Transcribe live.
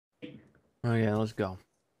Oh yeah, let's go.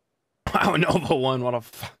 Wow, Nova won. What a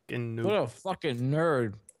fucking noob. What a fucking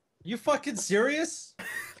nerd. You fucking serious?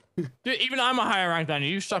 Dude, even I'm a higher rank than you.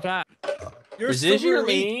 You suck at. You're Is this silver your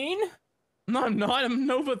elite. main? No, I'm not. I'm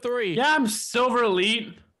Nova 3. Yeah, I'm silver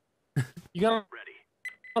elite. You got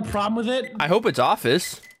a problem with it? I hope it's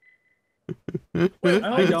Office. I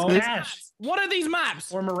don't. Ash. What are these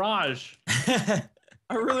maps? Or Mirage. I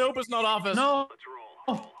really hope it's not Office. No.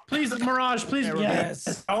 Please, Mirage, please.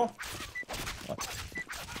 Yes. Oh,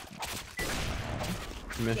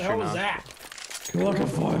 Missed What the hell your was knob. that? good luck,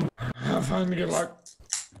 have fun. Have fun, good luck.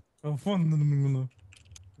 Oh, fun.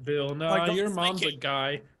 Bill, no, Like, don't your think mom's a it.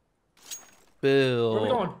 guy. Bill. Where we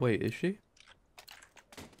going? Wait, is she?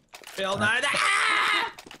 Bill Nye.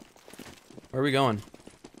 Ah! Where are we going?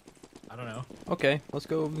 I don't know. Okay, let's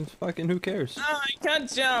go. Fucking who cares? Oh, I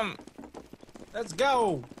can't jump. Let's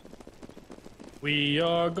go. We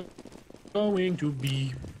are going to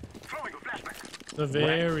be the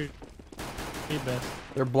very best.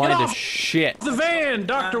 They're blind Get as off! shit. The van,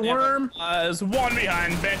 Dr. Worm. There's one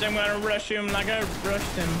behind, bitch. I'm gonna rush him like I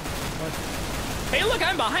rushed him. What? Hey, look,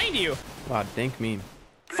 I'm behind you. Wow, dank meme.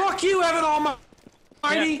 Fuck you, Evan Almighty.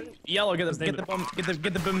 Yeah. Yellow, get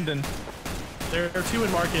the boom done. There are two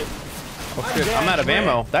in market. Oh shit, I'm out of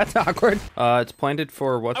ammo. That's awkward. It's planted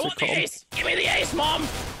for what's I it want the called? ace. Give me the ace, mom.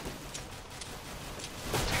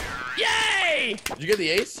 Yay! Did you get the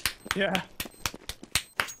ace? Yeah.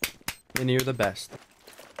 And you're the best.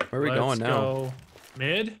 Where are we going now? Go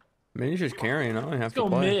mid. I mean, you're just carrying. I don't even have Let's to go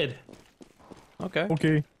play. mid. Okay.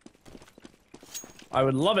 Okay. I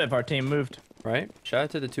would love it if our team moved. Right. Shout out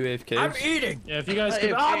to the two AFKs. I'm eating. Yeah, if you guys Hey,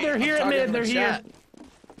 could. Oh, hey, they're I'm here at talking mid. in They're the here. chat.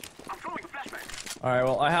 All right.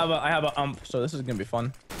 Well, I have a ump, so this is gonna be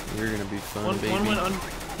fun. You're gonna be fun, One baby. went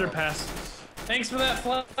underpass. Thanks for that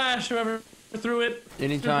flash, whoever threw it.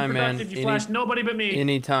 Anytime, Super man. productive. You flashed nobody but me.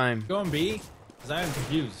 Anytime. Going B? Because I am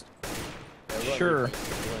confused. Sure.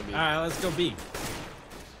 Alright, let's go B.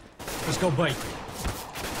 Let's go bite.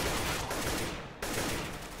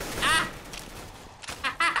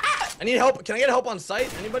 I need help. Can I get help on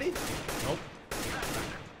site? Anybody? Nope.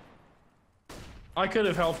 I could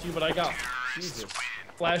have helped you, but I got Jesus.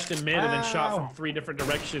 flashed in mid and then shot Ow. from 3 different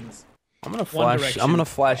directions. I'm gonna flash. direction. I'm gonna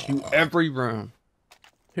flash you every round.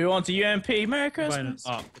 Who wants a UMP? Merry Fine, Christmas.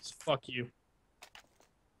 it's fuck you.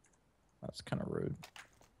 That's kind of rude.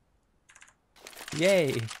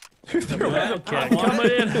 Yay. Okay,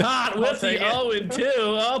 coming in hot with the take it. 0 and 2,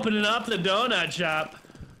 opening up the donut shop.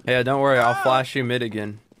 Hey, don't worry. I'll flash you mid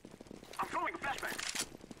again.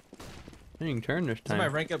 You can turn this This is my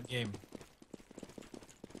time. rank up game.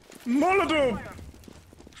 Molotov!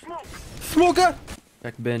 Smoker.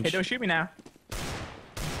 Back bench. Hey, don't shoot me now.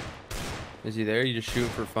 Is he there? You just shoot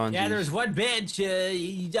for fun. Yeah, there's one bench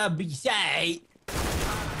beside.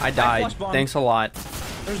 I died. flash bomb. Thanks a lot.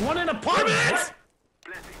 There's one in apartments!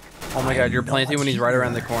 Oh my god, you're planting when he's right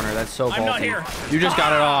around the corner. That's so ballsy. I'm not here. You just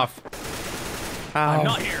got it off. Ow. I'm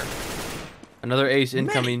not here. Another ace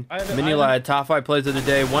incoming. I haven't- Mini I lad, top 5 plays of the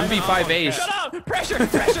day. 1v5 ace. Shut up! Pressure!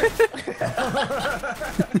 Pressure!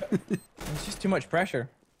 It's just too much pressure.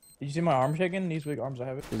 Did you see my arm shaking? These big arms I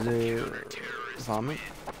have it. Is there vomit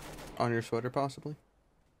on your sweater possibly?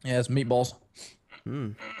 Yeah, it's meatballs.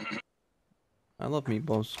 I love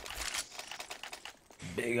meatballs.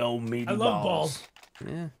 Big old meatballs. I love balls.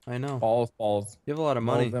 Yeah, I know. Balls. You have a lot of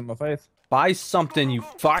money. Balls in my face. Buy something, you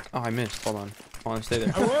fuck. Oh, I missed. Hold on. Hold on, stay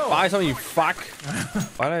there. Buy something, you fuck.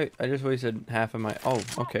 Why'd I just wasted half of my... Oh,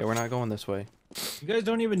 okay, we're not going this way. You guys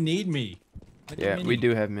don't even need me. Look at Yeah, Mini. we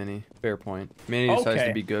do have Mini. Fair point. Mini decides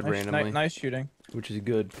to be good nice, randomly, Nice shooting. which is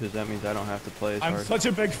good, because that means I don't have to play as hard. such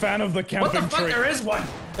a big fan of the What camping the fuck? There is one.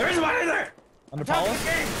 There is one in there. Under Top Paula? of the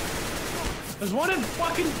game. There's one in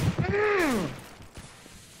fucking...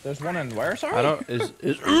 There's one in where, sorry? I don't... Is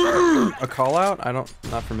a call out?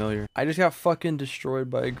 Not familiar. I just got fucking destroyed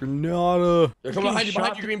by a Granada. They're coming behind you, shot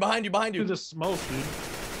behind you, Green, behind you, behind through you. the smoke, dude.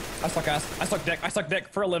 I suck ass. I suck dick. I suck dick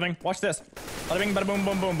for a living. Watch this. Bada bing, bada boom,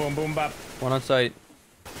 boom, boom, boom, boom, bap. One on site.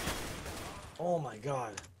 Oh my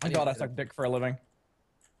god. My god, I suck dick for a living.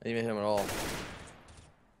 I didn't even hit him at all.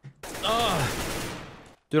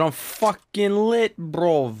 Dude, I'm fucking lit,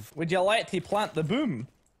 bro. Would you like to plant the boom?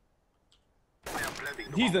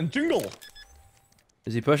 He's in jungle.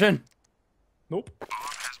 Is he pushing? Nope.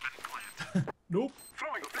 Nope.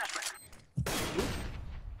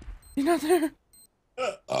 He's not there.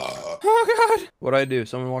 Oh god. What'd I do?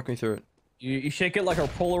 Someone walk me through it. You shake it like a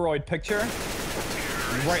Polaroid picture.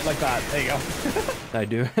 Right like that. There you go. Did I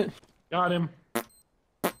do it? Got him.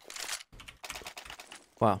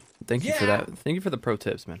 Wow. Thank you for Yeah. that. Thank you for the pro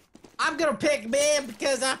tips, man. I'm gonna pick mid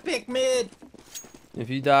because I pick mid. If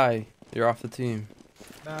you die, You're off the team.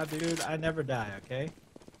 Nah, dude, I never die, okay?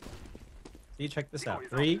 See, check this out.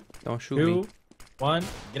 3, Don't shoot 2, me. 1,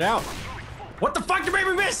 get out. What the fuck? You made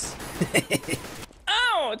me miss!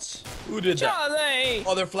 Ouch! Who did that? Charlie!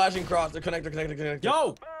 Oh, they're flashing cross. They're connector.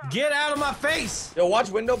 Yo, get out of my face! Yo, watch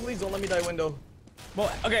window, please. Don't let me die window.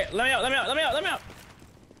 Well, okay, let me out.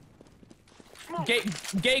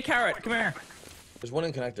 Gay carrot, come here. There's one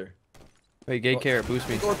in connector. Wait, gay carrot, boost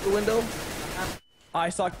me. Go through window. I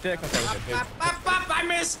suck dick. Okay, I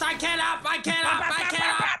missed! I can't up! I can't up!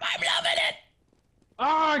 I'm loving it!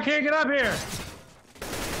 Oh, I can't get up here.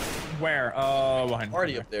 Where? Oh, behind.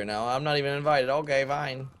 Already up there now. I'm not even invited. Okay,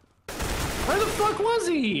 fine. Where the fuck was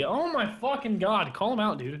he? Oh my fucking god. Call him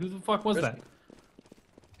out, dude. Who the fuck was that?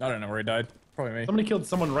 I don't know where he died. Probably me. Somebody killed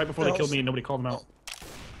someone right before they killed me and nobody called him out.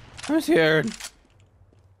 I'm scared.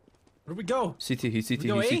 Where'd we go? CT, he's CT,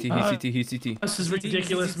 go he's A? CT, he's CT. This is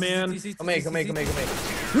ridiculous, man. Come here.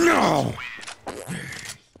 No!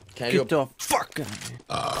 Can I do Get the fuck out of here.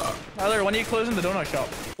 Tyler, when are you closing the donut shop?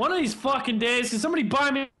 One of these fucking days, can somebody buy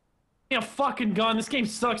me a fucking gun? This game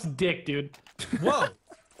sucks dick, dude. Whoa!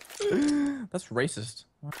 That's racist.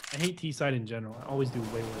 I hate T-side in general. I always do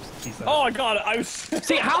way worse than T-side. Oh my god, I was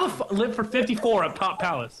See, how the live for 54 up top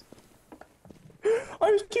palace? I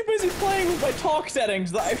was too busy playing with my talk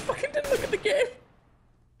settings that I fucking didn't look at the game.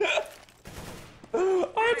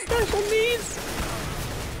 I have special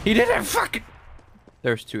needs. He didn't fucking.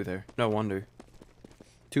 There's 2 there. No wonder.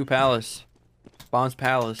 2 palace. Spawn's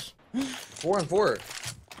palace. 4 and 4.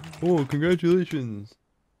 Oh, congratulations.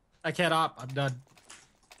 I can't op. I'm done.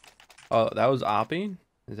 Oh, that was opping?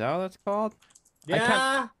 Is that what that's called?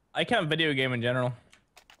 Yeah. I can't video game in general.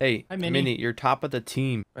 Hey, Hi, Minnie. Minnie, you're top of the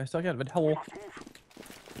team. I still can't. Hello.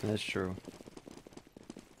 That's true.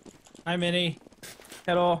 Hi, Minnie.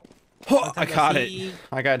 Hello. Oh, I caught it. see.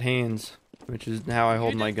 I got hands, which is how I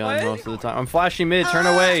hold You my just gun play? most of the time. I'm flashing mid. Turn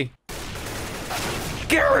away.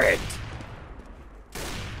 Garrett!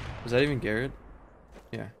 Was that even Garrett?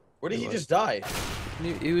 Yeah. Where did he just die?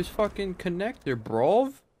 He was fucking connector,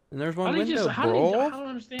 bro. And there's one How did window, you how did bro. you, I don't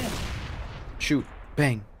understand. Shoot.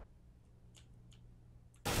 Bang.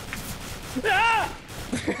 Ah!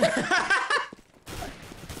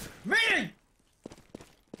 Minnie!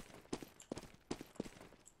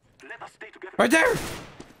 Right there!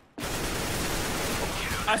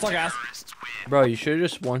 I suck ass. Bro, you should have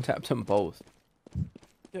just one-tapped them both.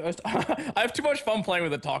 I have too much fun playing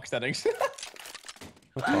with the talk settings.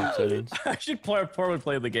 What talk settings? I should probably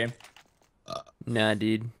play the game. Nah,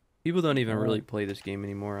 dude. People don't even really play this game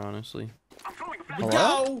anymore, honestly. We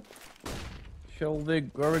go!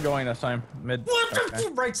 Where are we going this time? Mid. What Okay.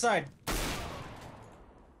 the right side?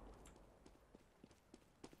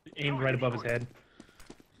 Aimed right above his head.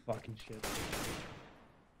 Fucking shit.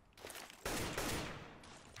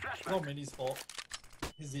 Oh, Minnie's fault.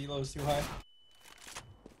 His elo's too high.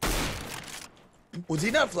 Was he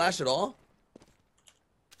not flash at all?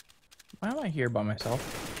 Why am I here by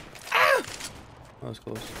myself? That was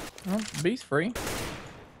close. Oh, B's free.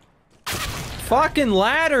 Fucking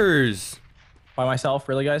ladders! By myself,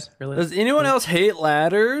 really, guys? Really? Does anyone else hate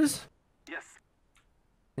ladders? Yes.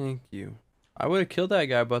 Thank you. I would have killed that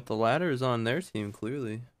guy, but the ladder is on their team,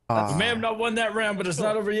 clearly. We may have not won that round, but it's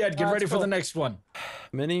not over yet. Get ready for the next one.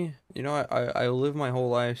 Mini, you know, I live my whole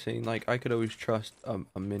life saying, like, I could always trust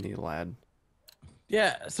a mini lad.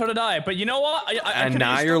 Yeah, so did I. But you know what? I And could've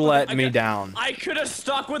now stuck you're with letting me down. I could have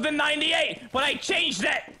stuck with the 98, but I changed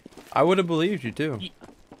it. I would have believed you, too.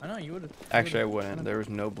 I know you would have. Actually, I wouldn't. There was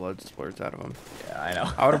no blood splurts out of him. Yeah, I know.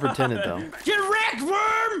 I would have pretended, though. Get wrecked,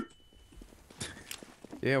 worm!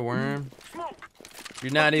 Yeah, worm.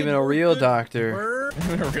 You're not even a real doctor. Worm.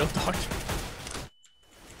 A real doctor.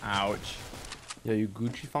 Ouch. Yeah, you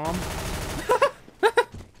Gucci farm?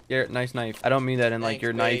 Yeah, nice knife. I don't mean that in like Thanks,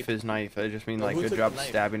 your babe. knife is knife. I just mean No, like who good took job the knife?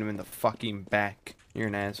 stabbing him in the fucking back. You're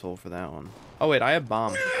an asshole for that one. Oh wait, I have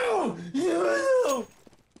bomb.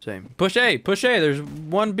 Same. Push A, push A. There's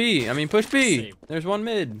one B. I mean push B. Same. There's one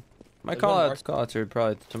mid. My There's one callouts are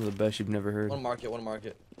probably some of the best you've never heard. One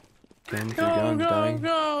market. Gun for guns dying.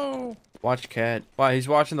 Go! Watch cat. Wow, he's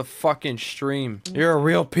watching the fucking stream. You're a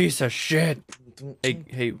real piece of shit.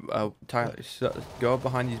 Hey, Tyler, go up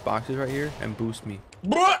behind these boxes right here and boost me.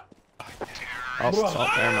 Oh, never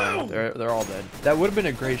mind. They're all dead. That would have been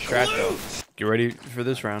a great strat though. Get ready for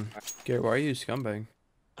this round. Garrett, why are you a scumbag?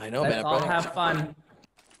 I know, Let's man. all Bro. have fun.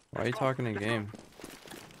 Why are you talking in game?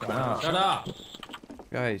 Shut up.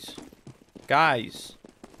 Guys.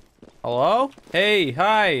 Hello? Hey,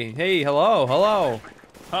 hi. Hey, hello. Hello?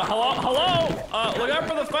 Look out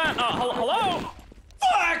for the fan. Hello?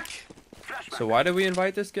 Fuck! So why did we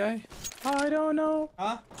invite this guy? I don't know.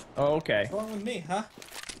 Huh? Oh, okay. What's wrong with me, huh?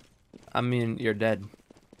 I mean, you're dead.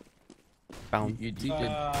 Found. You did. Look,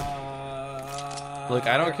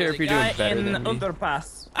 I don't care if you're doing better than me.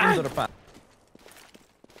 Underpass. Underpass.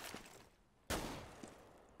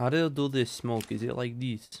 How do you do this smoke? Is it like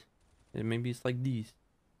this? Maybe it's like this.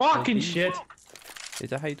 Fucking Like shit. Is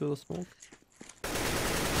that how you do the smoke?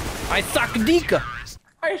 I suck dika.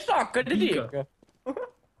 I suck at the Dika.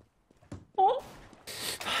 Oh.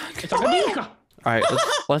 It's a Dika. All right,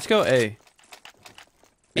 let's go A.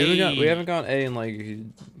 We haven't gone A in like,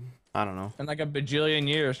 I don't know. In like a bajillion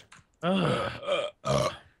years.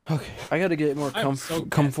 Okay, I gotta get more so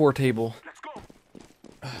comfortable.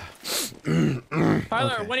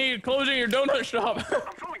 Tyler, Okay. when are you closing your donut shop?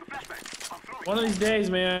 One of these days,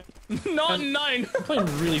 man. Not 9. I'm playing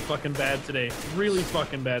really fucking bad today. Really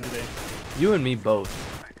fucking bad today. You and me both.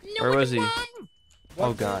 Where was he?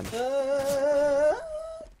 Oh god.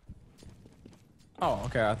 Oh,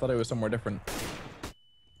 okay. I thought it was somewhere different.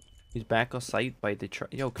 He's back on site by the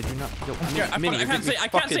truck. Yo, could you not? Yo, I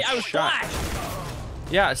can't say I was flashed.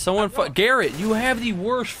 Yeah, someone. Garrett, you have the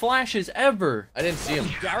worst flashes ever. I didn't see him.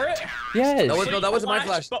 Garrett? Yes. That wasn't my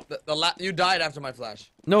Flash? flash. You died after my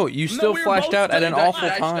flash. No, you still we were flashed both out at still an dead. awful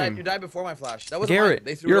time. You died before my flash. That was Garrett, mine.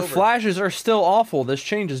 They threw your it over. flashes are still awful. This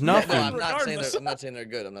changes No, nothing. I'm not saying Regardless. I'm not saying they're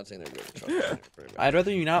good. I'm not saying they're good. Trust me, they're pretty bad. I'd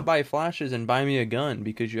rather you not buy flashes and buy me a gun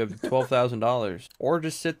because you have $12,000, or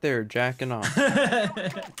just sit there jacking off.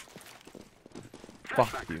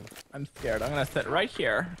 Fuck you. I'm scared. I'm gonna sit right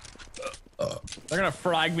here. They're gonna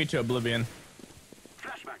frag me to oblivion.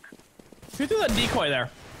 Who threw that decoy there?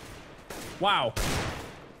 Wow.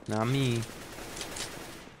 Not me.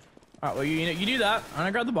 Alright, well you do that. I'm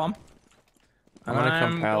gonna grab the bomb. I'm gonna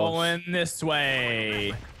come palace. going this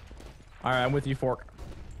way. Alright, I'm with you, Fork.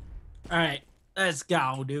 Alright, let's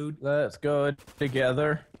go, dude. Let's go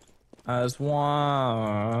together as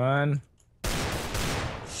one.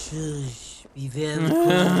 Shush, be very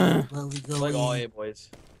quiet while we go Like all in. A boys.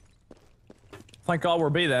 Thank God we're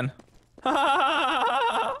B then.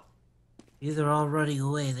 They're all running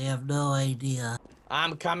away. They have no idea.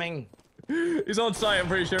 I'm coming. He's on site, I'm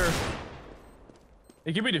pretty sure.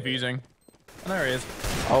 He could be defusing. Oh, there he is.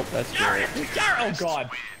 Oh, that's Garrett. Garrett! Oh God!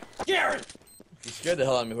 Garrett! You scared the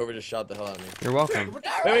hell out of me. Whoever just shot the hell out of me. You're welcome.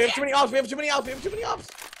 Wait, we have too many ops. We have too many ops. We have too many ops.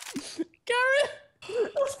 Garrett!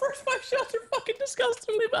 Those first 5 shots are fucking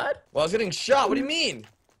disgustingly bad. Well, I was getting shot. What do you mean?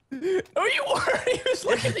 No, you weren't. He was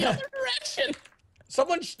looking the other direction.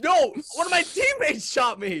 Someone, no, one of my teammates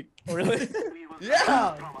shot me. Really?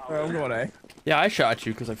 Yeah. Alright, I'm going A. Yeah, I shot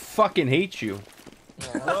you because I fucking hate you.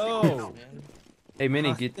 Whoa. Hey,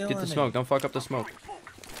 Minnie, get the smoke. Don't fuck up the smoke.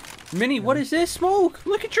 Minnie, what is this smoke?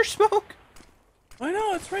 Look at your smoke. I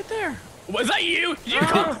know, it's right there. Was that you? Did you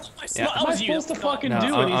come? Yeah. What am I supposed to fucking No,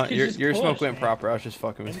 do? And these kids your just smoke push, went man. proper. I was just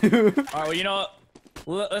fucking with you. Alright, well, you know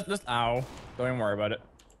what? Let's ow. Don't even worry about it.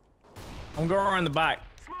 I'm going around the back.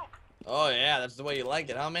 Oh yeah, that's the way you like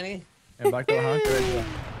it. How many? Yeah, back to 100.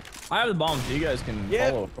 I have the bomb, so you guys can Yeah,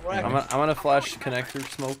 follow. correct. I'm gonna flash connector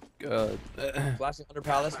smoke. Flashing under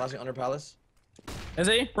palace. Flashing under palace. Is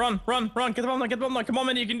he? Run, run, run! Get the bomb! Get the bomb! Come on,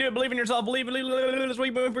 man! You can do it! Believe in yourself! Believe this way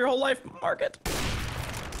you move for your whole life. Mark it.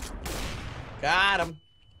 Got him.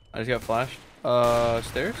 I just got flashed.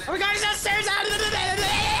 Stairs? Oh my God! He's upstairs! Out of the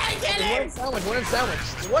One in sandwich. One in sandwich.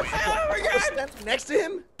 What? Oh my God. Standing next to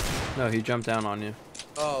him? No, he jumped down on you.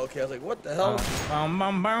 Oh, okay. I was like, what the hell?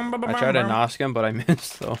 I tried to knock him, but I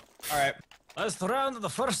missed, though. Alright. Let's round the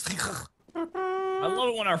first. I love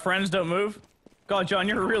it when our friends don't move. God, John,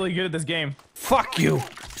 you're really good at this game. Fuck you!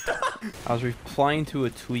 I was replying to a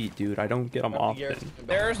tweet, dude. I don't get them often.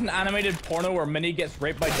 There's an animated porno where Minnie gets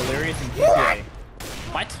raped by Delirious in GTA.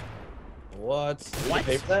 What? What? Did you What?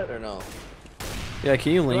 pay for that or no? Yeah,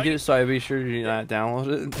 can you link Right? it so I be sure you not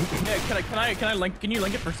download it? Yeah, can I link? Can you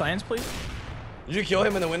link it for science, please? Did you kill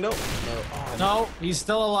him in the window? No. Oh, No, he's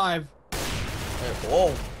still alive.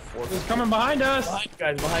 Whoa. He's coming behind us. Behind you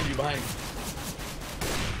guys. Behind you. Behind you.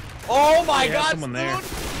 Oh my Yeah, God, someone there. dude.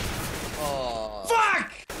 Oh.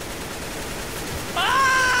 Fuck!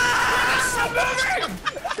 Ah! I'm moving!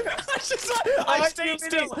 I stayed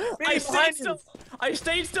still. I stayed still. I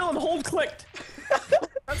stayed still and hold clicked.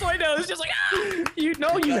 That's what I know. It's just like ah! You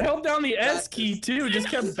know you held down the S key too. Just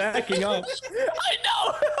kept backing up. I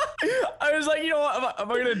know. I was like, you know what?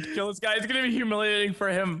 Am I gonna kill this guy? It's gonna be humiliating for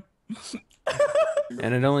him.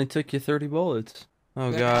 And it only took you 30 bullets.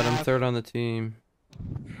 Oh god, I'm third on the team.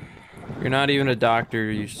 You're not even a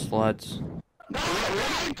doctor, you sluts.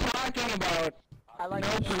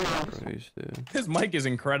 Christ, dude. His mic is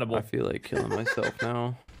incredible. I feel like killing myself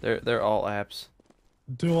now. They're all apps.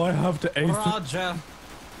 Do I have to ace it? Roger.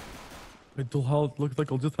 Mental health looks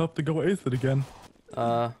like I'll just have to go ace it again.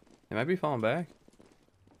 It might be falling back.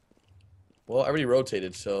 Well, I already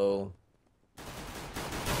rotated, so.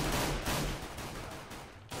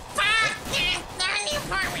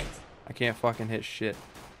 I can't fucking hit shit.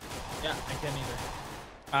 Yeah, I can't either.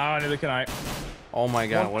 Oh, neither can I. Oh my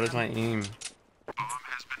god, what is my aim?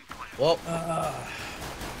 Well,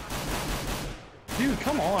 Dude,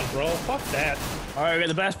 come on, bro. Fuck that. All right, we got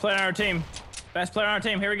the best player on our team. Best player on our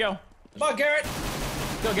team. Here we go. Come on, Garrett.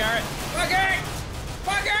 Go, Garrett. Come on, Garrett.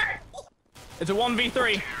 Come on, Garrett. It's a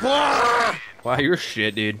 1v3. Wow, you're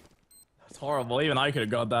shit, dude. That's horrible. Even I could have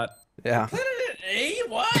got that. Yeah. Hey,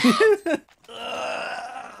 what?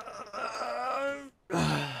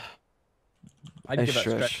 I'd Nice give that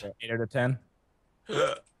stretch. stretch an 8 out of 10.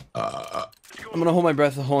 I'm gonna hold my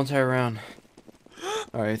breath the whole entire round.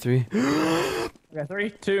 Alright, 3. Okay, 3,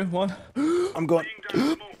 2, 1. I'm going.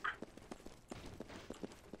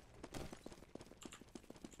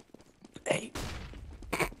 Hey.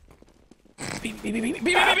 Beep, beep, beep, beep, beep, beep,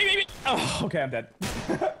 beep, beep, beep. Oh, okay, I'm dead.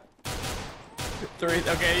 3.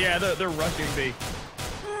 Okay, yeah, they're rushing me.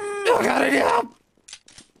 Oh god, I need help!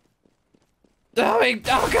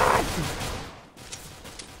 Oh god!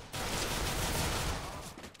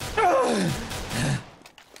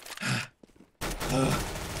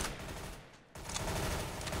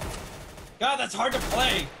 God, that's hard to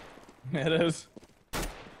play. It is.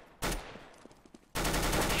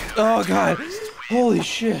 Oh god! Holy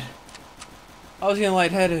shit! I was getting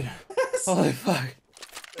lightheaded. Holy fuck.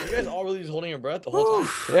 you guys all really just holding your breath the whole time?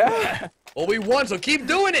 Yeah? Well, we won, so keep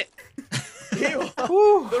doing it.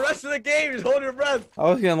 Woo. The rest of the game, just hold your breath. I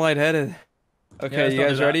was getting lightheaded. Okay, let's you not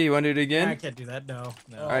guys do that. ready? You wanna do it I again? can't do that. No.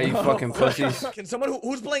 No. Alright, you fucking pussies. Can someone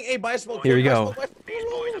who's playing A buy a smoke? Here we Buy a go. smoke, buy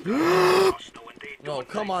a smoke. No,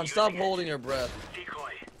 come on, stop holding your breath.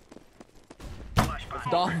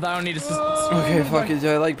 Doth thou need assistance? Okay, fuck it.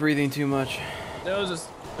 I like breathing too much. There's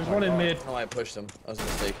one in mid. Oh, I pushed him. That was a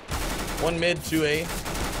mistake. 1 mid, 2 A.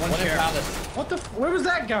 One in chair. Palace. What the? Where was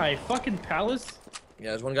that guy? Fucking Palace? Yeah,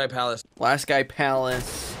 there's one guy Palace. Last guy,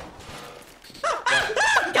 Palace.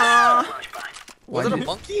 Was it a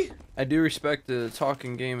monkey? I do respect the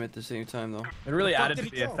talking game at the same time, though. It really fuck added did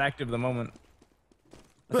to he the go? effect of the moment.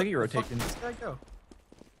 I think he rotated. Where did I go?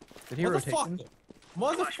 Did he rotate?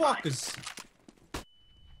 Motherfuckers.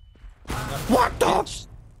 What the?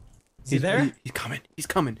 Is he there? He's coming. He's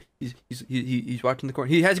coming. He's watching the corner.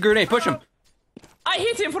 He has a grenade. Push him. I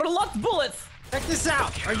hit him for a lot of bullets. Check this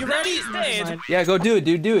out. Are you Now ready? he's dead. Never Yeah, go do it,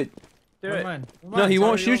 dude. Do it. Do Never it. mind. Never No, mind. he It's won't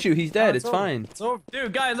already shoot over. you. He's dead. No, It's over. fine. It's over.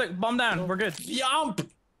 Dude, guys, look, bomb down. We're good. Yump. Is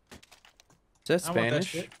that I want that Spanish?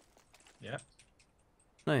 shit. Yeah.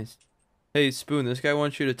 Nice. Hey, Spoon, this guy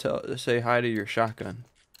wants you to say hi to your shotgun.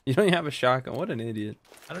 You don't even have a shotgun. What an idiot.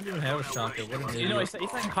 I don't even have a shotgun. What an You know, idiot.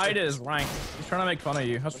 he's saying hi to his rank. He's trying to make fun of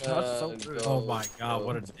you. That's so rude. Oh my god,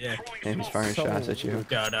 what a dick. And he's firing So shots at you.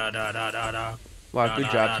 Da da da da da da. Wow, good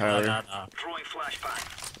job, Tyler. Da.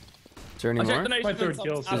 Is there any I checked more? the nation My third results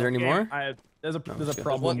kill. out Is there of any the more? game. There's a okay.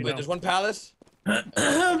 problem. you Wait, know. there's one Palace.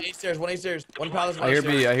 8 stairs, 1 8 stairs. 1 Palace, 1 I hear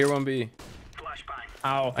stairs. B. I hear 1B.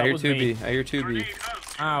 Ow, I that hear was 2B. me. I hear 2B.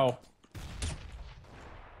 Ow.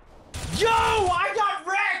 Yo, I got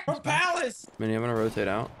wrecked from Palace! Minnie, I'm gonna rotate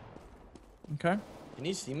out. Okay. Can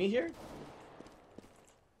you see me here?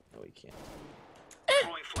 No, he can't.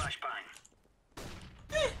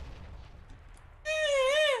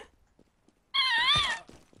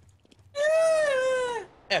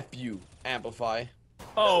 F you, amplify.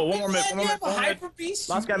 Oh, one more mid. One more mid. One more mid. Hyper beast,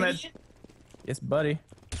 Last you guy mid. idiot. Yes, buddy.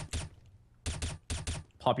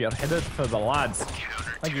 Pop your head out for the lads.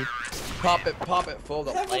 Thank you. Pop it for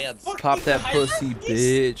the Have a lads. fucking Pop that hyper pussy,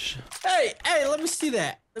 beast. bitch. Hey, let me see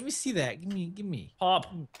that. Let me see that. Give me. Pop.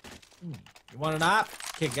 You want an op?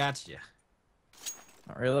 Okay, gotcha.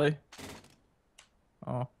 Not really.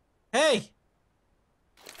 Oh. Hey,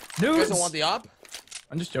 You guys nudes. don't want the op?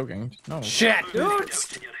 I'm just joking. No. Shit.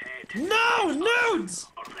 Nudes. No, nudes.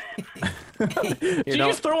 Did you don't-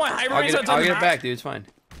 just throw my hyper I'll beams get it, out I'll the get it back? back, dude. It's fine.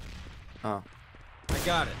 Oh. I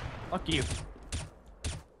got it. Fuck you.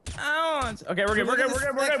 Oh, okay, we're good. We're Look at good. We're this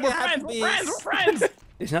good. We're good. sexy We're friends. happy We're friends. beast. We're friends.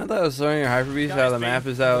 It's not that I was throwing your hyper beast out of the map.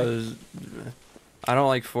 Is that I was. I don't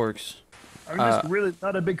like forks. I'm just really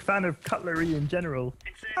not a big fan of cutlery in general.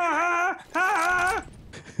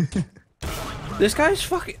 This guy's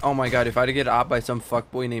fucking. Oh my god! If I'd get op by some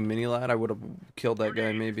fuckboy named Mini Lad, I would have killed that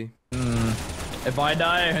guy. Maybe. If I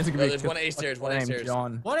die, it's gonna be. there's 1 A stairs, 1 A named stairs.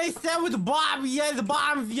 John. What I said with the bomb? Yeah, the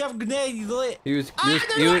bomb. If you have a grenade, you lit. He was. there's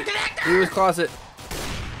one He was closet.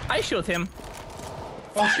 I shoot him.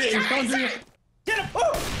 Oh shit, he's coming through. Get him!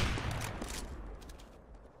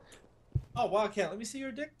 Oh, Wildcat, let me see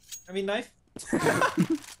your dick. I mean knife. I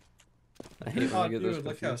hate when Oh, I get those dude,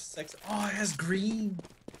 look how confused. sexy. Oh, it has green.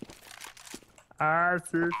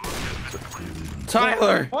 Acid.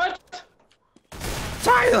 Tyler! What?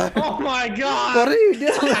 Tyler! Oh my god! What are you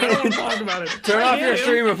doing? I don't want to talk about it. Turn off your can't.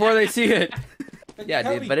 stream before they see it. Yeah,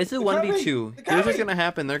 Cut dude, me. but it's a Cut me. 1v2. Here's what's Cut me. gonna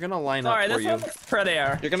happen. They're gonna line Sorry, up for this you. one's pretty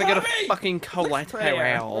air. You're gonna get a Cut me. fucking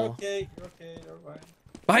collateral. Okay, okay, never mind.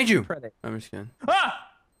 Behind you! Pretty. I'm just kidding. Ah!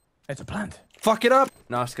 It's a plant. Fuck it up!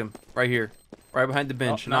 Nosk him. Right here. Right behind the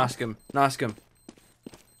bench. no. Nosk him. Nosk him.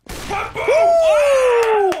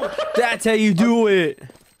 That's how you do it.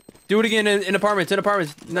 Do it again in apartments. In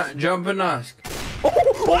apartments. No, jump and Nosk.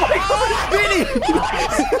 Oh my god! Vinny!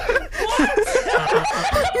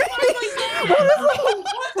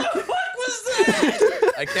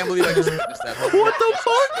 I can't believe I just witnessed that. What the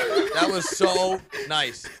fuck? That was so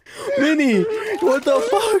nice. Vinny! What the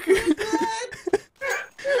fuck?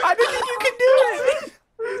 I didn't think you could do it!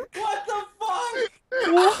 What the fuck?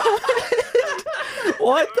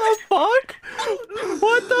 What the fuck?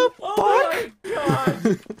 What the fuck?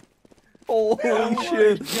 God. Holy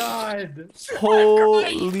shit. God.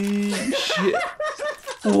 Holy shit.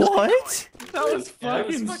 What? That was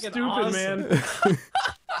fucking fucking stupid, awesome. man.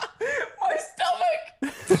 My stomach!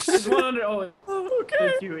 There's one under. Oh, Okay.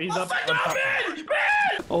 thank you. He's up on top.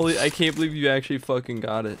 Holy, I can't believe you actually fucking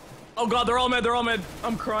got it. Oh god, they're all mid, they're all mid.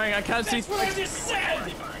 I'm crying, I can't see. That's what I just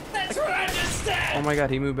said. That's what I just said. Oh my god,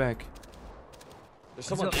 he moved back. There's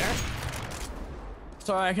someone there.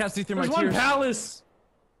 Sorry, I can't see through There's my one tears. palace.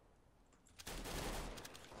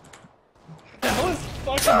 That was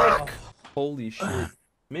fucking. Holy shit.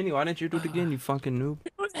 Minnie, why didn't you do it again, you fucking noob?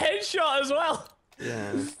 It was headshot as well.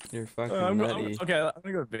 Yeah, you're fucking I'm nutty. okay, I'm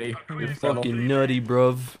gonna go B. You're fucking nutty,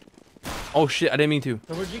 bruv. Oh shit, I didn't mean to.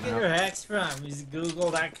 So where'd you get your hacks from? Is it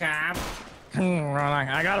Google.com?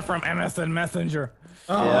 I got it from MSN Messenger.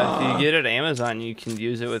 Yeah, if you get it at Amazon, you can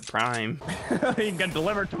use it with Prime. You can get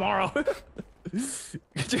delivered tomorrow.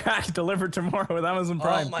 Get your hack delivered tomorrow with Amazon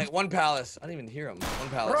Prime. Oh my, one palace. I didn't even hear him. One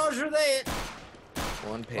palace. Roger that.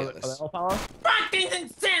 One Are they palace. all palace? Fuck these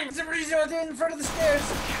insanes! Everybody's out there in front of the stairs.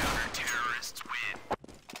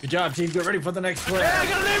 Good job, team. Get ready for the next play. I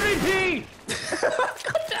got an MVP.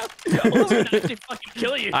 Those would actually fucking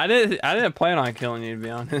kill you. I didn't plan on killing you, to be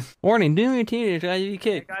honest. Warning, do your teenage guys you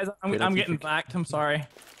kick. Guys, Wait, I'm that's getting easy. backed. I'm sorry.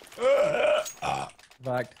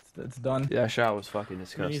 Backed. It's done. Yeah, that shot was fucking He's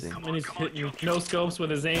disgusting. hitting no scopes with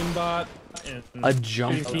his aimbot. And A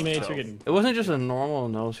jump. his teammates are getting. It wasn't just a normal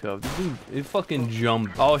no scope. Dude, it fucking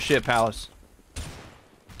jumped. Oh shit, Palace.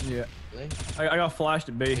 Yeah. Really? I got flashed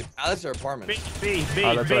at B. Palace or apartment? B.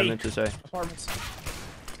 Oh, that's what I meant to say. Apartments.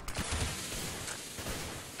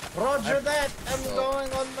 Roger that. I'm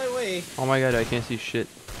going on my way. Oh my god, I can't see shit.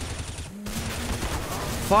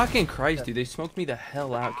 Fucking Christ, dude. They smoked me the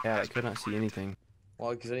hell out, cat. I could not see anything.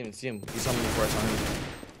 Well, because I didn't even see him. He saw me before I saw him.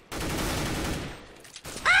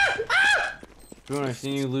 Dude, I've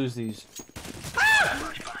seen you lose these.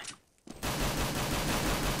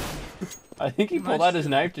 I think he pulled out his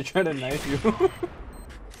knife to try to knife you.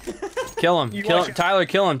 Kill him. Kill him. Tyler,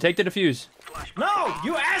 kill him. Take the defuse. No,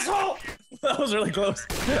 you asshole! That was really close.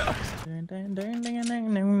 I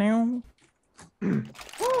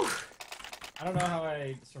don't know how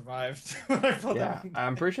I survived when I pulled Yeah, that.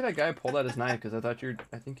 I'm pretty sure that guy pulled out his knife because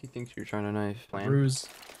I think he thinks you're trying to knife. Plan. Bruise.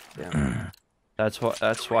 Yeah. That's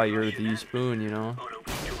why you're the spoon, you know.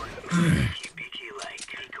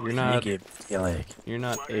 You're not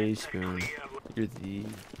a spoon. You're the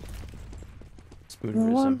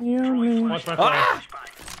spoonerism. Watch my Ah!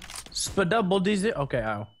 Double DZ. Okay,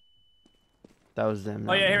 ow. That was them.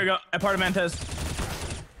 Oh yeah, here we go. Apartmentes.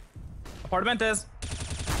 Apartmentes.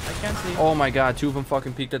 I can't see. Oh my god, two of them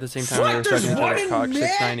fucking peeked at the same time. They were There's sucking each one other's in cock. mid?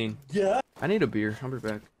 690. Yeah. I need a beer. I'll be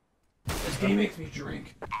back. This game makes me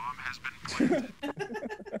drink.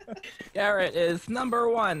 Garrett is number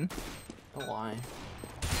 1. Don't lie.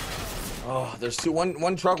 Oh, there's two.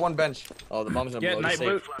 One truck, one bench. Oh, the bomb's gonna Get blow. night Just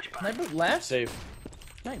boot. safe. Night boot left. Safe.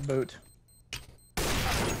 Night boot.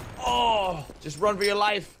 Oh, just run for your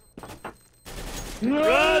life.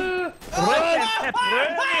 Run!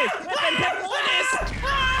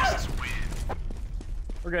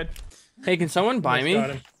 We're good. Hey, can someone buy me?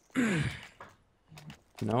 Got him.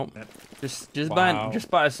 Nope. Just Wow.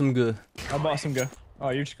 buy some good. I bought some go. Oh,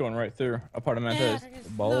 you're just going right through. Apartmentes.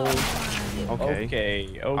 Bold.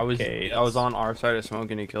 Okay. Okay. I was on our side of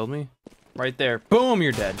smoke and he killed me. Right there. Boom,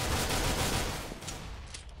 you're dead.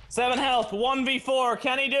 7 health. 1v4.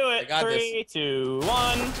 Can he do it? I got 3, 2,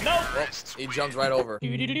 1. Nope. Oh, he jumped right over.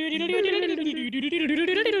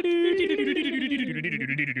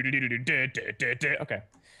 Okay.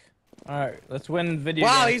 Alright, let's win video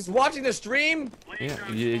Wow, game. he's watching the stream? Yeah,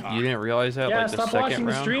 you didn't realize that Yeah, like the stop second watching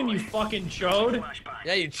the round? stream, you fucking chode.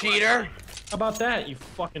 Yeah, you cheater. How about that, you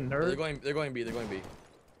fucking They're nerd? going B, they're going B.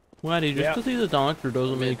 Why, just because he's a doctor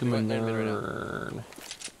doesn't make him a mid right now. nerd.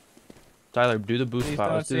 Tyler, do the boost Please spot.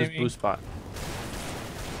 don't Let's do see this me. boost spot.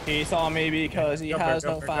 He saw me because he has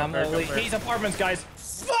no family. He's apartments, guys.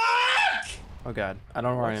 Fuck! Oh god, I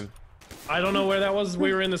don't know where I am. I don't know where that was.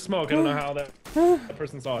 We were in the smoke. I don't know how that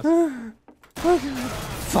person saw us.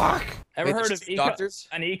 Fuck! Ever Wait, heard there's of two eco? doctors?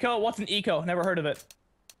 An eco? What's an eco? Never heard of it.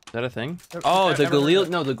 Is that a thing? Oh, the never heard Galil. of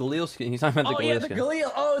No, the Galil skin. He's talking about Oh the yeah, Galil the skin.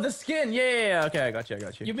 Galil. Oh, the skin. Yeah. Okay, I got you.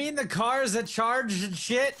 You mean the cars that charge and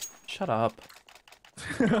shit? Shut up.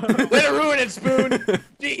 Way to ruin it, Spoon!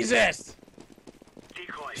 Jesus!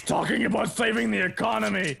 He's talking about saving the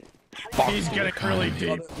economy. He's getting really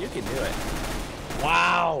deep. You can do it.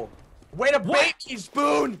 Wow! Way to bait me,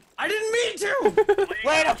 Spoon! I didn't mean to!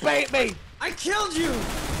 Way to bait me! I killed you!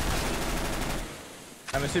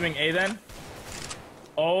 I'm assuming A then.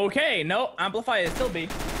 Okay, no, amplify is still B.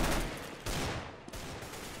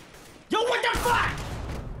 Yo, what the fuck?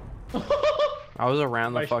 I was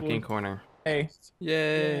around the Nice fucking one. corner. A.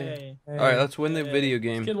 Yay! All right, let's win the video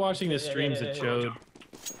game. Kid watching the streams that chode.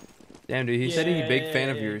 Damn, dude, he said he's a big fan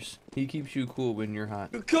of yours. He keeps you cool when you're hot.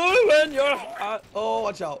 You're cool when you're hot. Oh,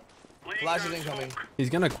 watch out. Flash is incoming. He's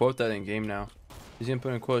gonna quote that in game now. He's gonna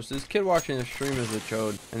put in quotes. This kid watching the stream is a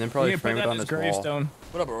chode, and then probably You can frame put it that on as his wall. gravestone.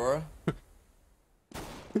 What up, Aurora?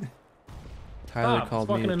 Tyler Stop, called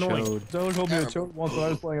it's me a fucking annoying. chode. Don't hold me a choke once when I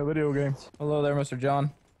was playing a video game. Hello there, Mr. John.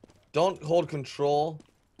 Don't hold Control,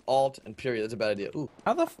 Alt, and period. That's a bad idea. Ooh,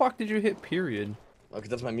 How the fuck did you hit period? okay,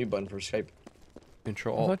 that's my mute button for Skype.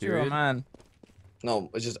 Control I alt thought you were a period. man. No,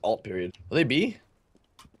 it's just Alt period. Are they B?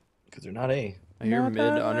 Because they're not A. I hear Not mid,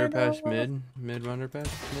 that I underpass, know of. mid, underpass,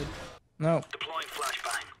 mid. No.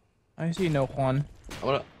 I see no Juan.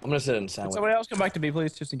 I'm gonna sit in Can sandwich. somebody else come back to B,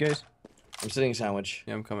 please, just in case? I'm sitting sandwich.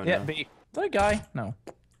 Yeah, I'm coming Yeah, now. B. Is that a guy? No.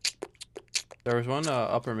 There was one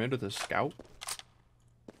upper mid with a scout.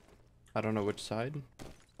 I don't know which side.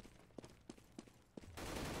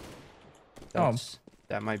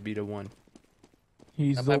 That might be the one.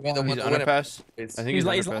 He's That the might be the one. one He's to win it. underpass. It's, I think He's he's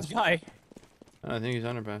like he's underpass. the guy. I think he's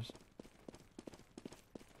underpass.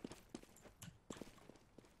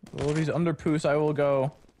 Well, if he's under Poos, I will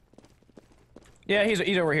go. Yeah, he's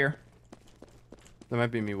over here. That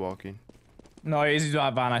might be me walking. No, he's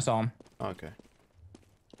not Van. I saw him. Oh, okay.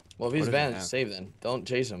 well, if he's What does he Van, have? save then. Don't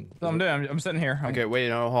chase him. So I'm doing. I'm sitting here. I'm Okay, wait,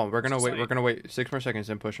 no, hold on. We're gonna wait. Just We're gonna wait 6 more seconds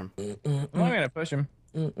and push him. not gonna push him.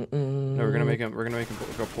 No, we're gonna make him. We're gonna make him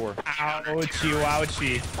go poor. Ouchie,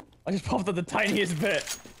 ouchie. I just popped up the tiniest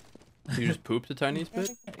bit. You just pooped the tiniest bit.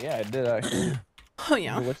 Yeah, I did actually. Oh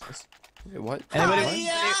yeah. What's this? Wait, what? Anybody?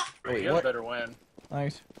 Wait, You guys what? better win.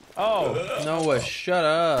 Thanks. Oh, Noah, shut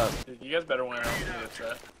up. You guys better win. I don't think it's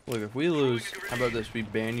that. Look, if we lose, how about this? We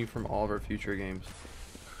ban you from all of our future games.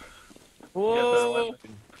 You guys better whoa!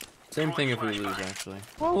 win. Same thing if we lose, actually.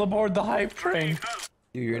 All aboard the hype train.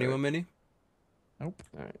 You hear anyone, Minnie? Nope.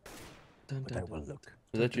 All right. Dun, dun, dun.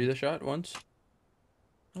 Is that you that shot once?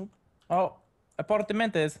 Oh,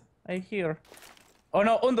 apartmentes. I hear. Oh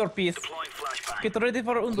no, underpiece. Get ready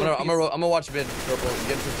for I'm underpiece. gonna watch mid. Purple.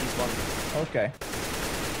 Get 50 spawn. Okay.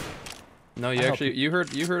 No, you I hope actually you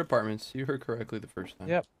heard apartments. You heard correctly the first time.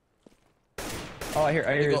 Yep. Oh, I hear.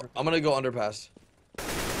 I'm gonna go underpass.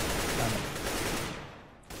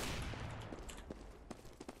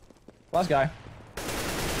 Last guy.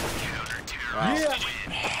 Wow. Yeah.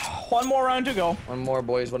 One more round to go. One more,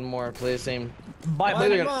 boys. One more. Play the same. Buy I believe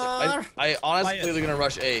they're it. gonna, I honestly Buy it. believe they're gonna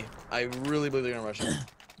rush A. I really believe they're gonna rush A.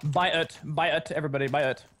 Buy it. Buy it. Everybody, buy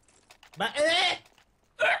it. But,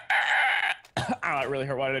 Ow, that really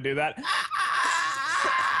hurt. Why did I do that?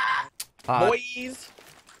 Boys.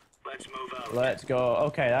 Let's go.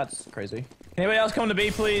 Okay, that's crazy. Anybody else come to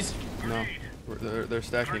B, please? No, they're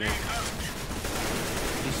stacking it.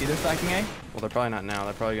 You see they're stacking A? Well, they're probably not now.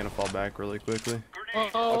 They're probably gonna fall back really quickly.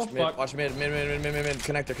 Oh, Watch mid. fuck. Watch mid. Mid.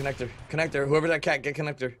 Connector. Whoever that cat, get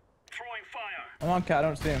connector. I'm on cat. I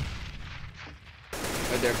don't see him.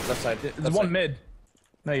 Right there, left side. There's left one side. mid.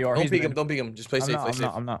 There you are. Don't He's peek mid. him. Don't peek him. Just play I'm safe. not, Play I'm safe.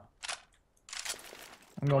 not. I'm not.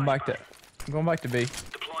 I'm going back to. I'm going back to B.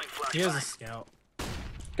 he is a scout.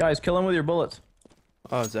 Guys, kill him with your bullets.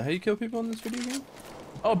 Oh, is that how you kill people in this video game?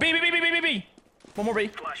 Oh, B. One more B.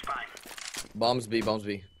 Bombs B. Bombs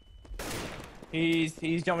B. He's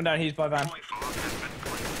jumping down. He's by Van.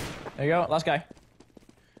 There you go. Last guy.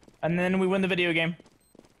 And then we win the video game.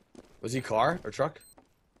 Was he car or truck?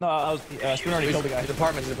 No, I was. Spoon already killed the guy. He's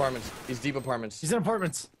apartments. He's deep apartments. He's in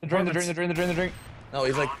apartments. The drink. No,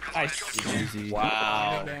 he's like, Easy.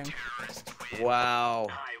 wow. Wow.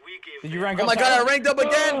 Did you rank Oh up? my god, I Tyler? ranked up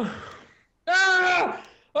again! Ah!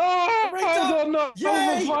 Oh, I don't know.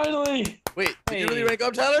 Yay! Finally. Wait, did you really rank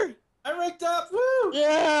up, Tyler? I ranked up. Woo!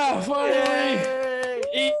 Yeah, finally.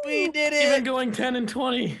 We did Even it! going 10 and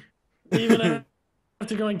 20. Even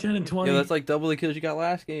after going 10 and 20. Yeah, that's like double the kills you got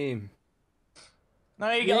last game. No,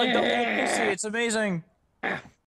 you get like double the pussy. It's amazing.